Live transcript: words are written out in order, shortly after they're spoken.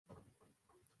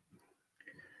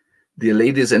Dear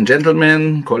ladies and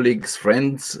gentlemen, colleagues,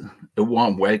 friends, a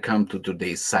warm welcome to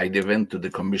today's side event to the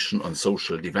Commission on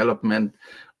Social Development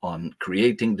on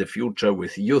Creating the Future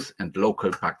with Youth and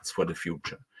Local Pacts for the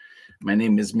Future. My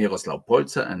name is Miroslav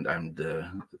Polzer and I'm the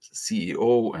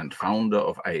CEO and founder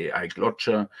of IAI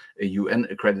Glotcher, a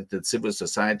UN-accredited civil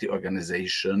society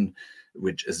organization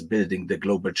which is building the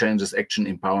Global Challenges Action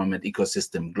Empowerment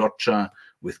Ecosystem Glotcher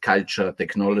with culture,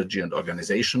 technology and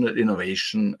organizational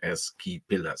innovation as key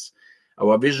pillars.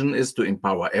 Our vision is to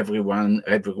empower everyone,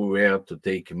 everywhere, to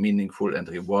take meaningful and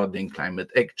rewarding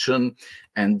climate action.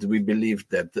 And we believe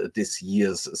that this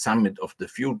year's Summit of the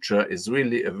Future is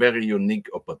really a very unique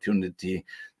opportunity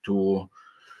to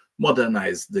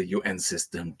modernize the UN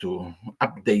system, to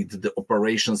update the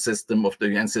operation system of the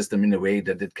UN system in a way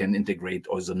that it can integrate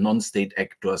also non-state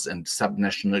actors and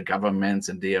subnational governments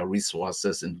and their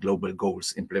resources in global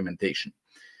goals implementation.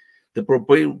 The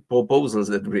proposals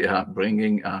that we are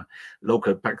bringing are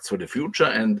Local Pacts for the Future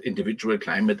and Individual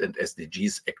Climate and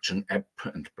SDGs Action App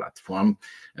and Platform.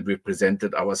 And we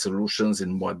presented our solutions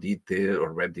in more detail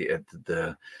already at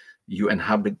the UN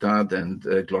Habitat and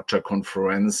Glotcher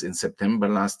Conference in September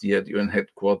last year at UN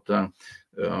headquarters,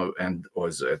 and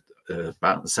also at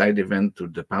a side event to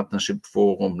the Partnership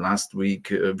Forum last week.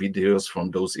 Videos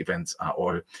from those events are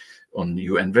all on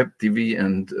UN Web TV,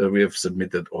 and we have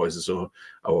submitted also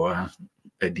our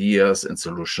ideas and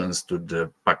solutions to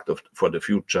the Pact for the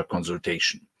Future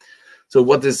consultation. So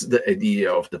what is the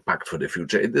idea of the Pact for the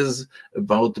Future? It is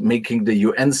about making the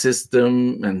UN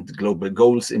system and global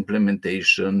goals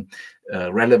implementation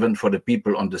relevant for the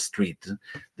people on the street,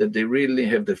 that they really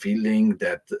have the feeling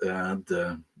that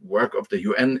the work of the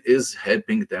UN is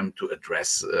helping them to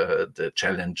address the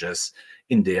challenges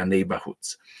in their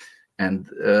neighborhoods. And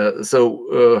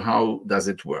so how does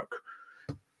it work?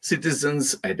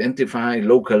 Citizens identify,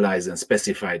 localize, and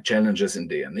specify challenges in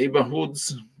their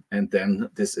neighborhoods. And then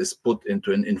this is put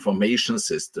into an information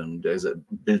system. There's a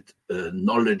built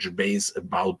knowledge base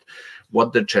about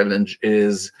what the challenge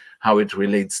is, how it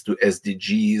relates to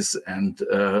SDGs,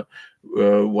 and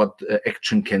what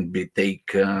action can be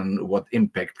taken, what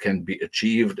impact can be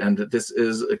achieved. And this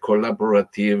is a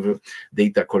collaborative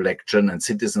data collection and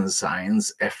citizen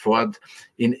science effort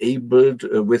enabled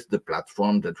with the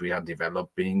platform that we are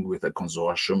developing with a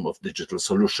consortium of digital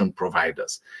solution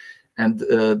providers. And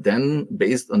then,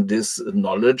 based on this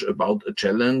knowledge about a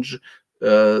challenge,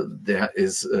 there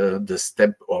is the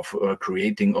step of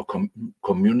creating a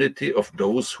community of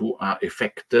those who are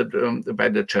affected by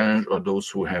the challenge, or those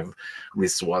who have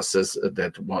resources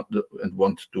that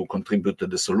want to contribute to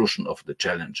the solution of the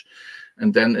challenge.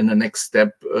 And then in the next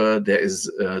step, there is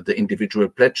the individual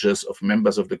pledges of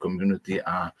members of the community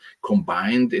are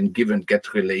combined in give and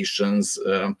get relations.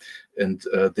 And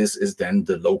this is then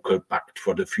the Local Pact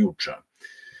for the Future.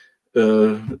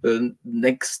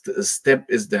 Next step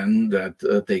is then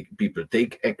that people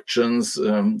take actions,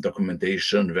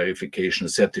 documentation, verification,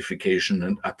 certification,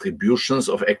 and attributions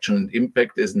of action and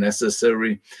impact is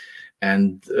necessary.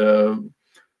 And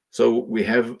so we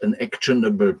have an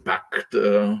actionable pact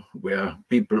where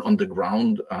people on the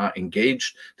ground are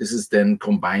engaged. This is then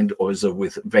combined also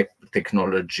with web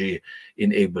technology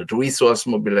enabled resource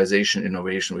mobilization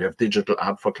innovation. We have digital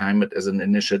art for climate as an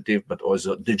initiative, but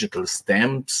also digital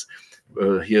stamps.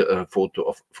 Here a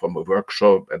photo from a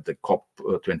workshop at the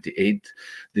COP28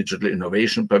 Digital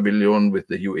Innovation Pavilion with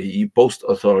the UAE Post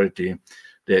Authority.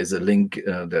 There is a link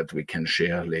that we can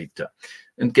share later.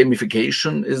 And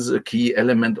gamification is a key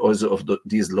element also of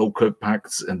these local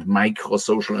pacts, and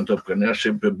micro-social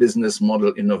entrepreneurship, business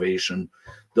model innovation.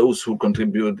 Those who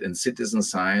contribute in citizen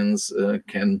science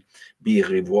can be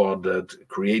rewarded.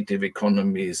 Creative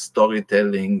economy,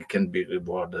 storytelling can be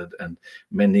rewarded, and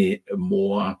many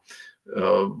more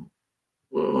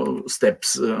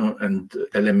steps and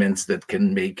elements that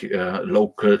can make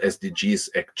local SDGs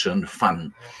action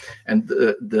fun. And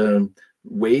the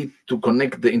way to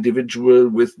connect the individual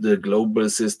with the global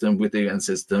system, with the UN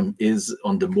system, is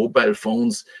on the mobile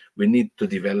phones. We need to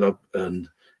develop an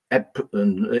app,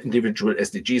 an individual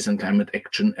SDGs and climate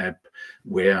action app,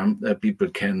 where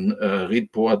people can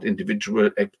report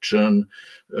individual action,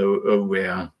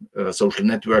 where social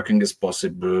networking is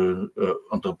possible,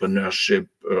 entrepreneurship,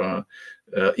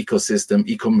 ecosystem,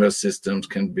 e-commerce systems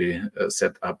can be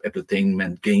set up,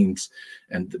 entertainment, games,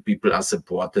 and people are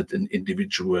supported in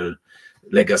individual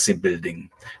legacy building.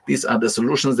 These are the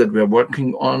solutions that we're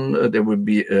working on. There will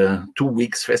be a 2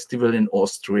 weeks festival in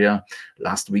Austria,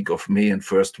 last week of May and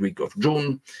first week of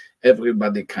June.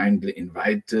 Everybody kindly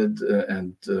invited.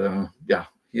 Yeah,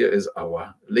 here is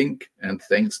our link. And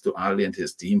thanks to Ali and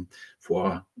his team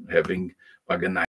for having organized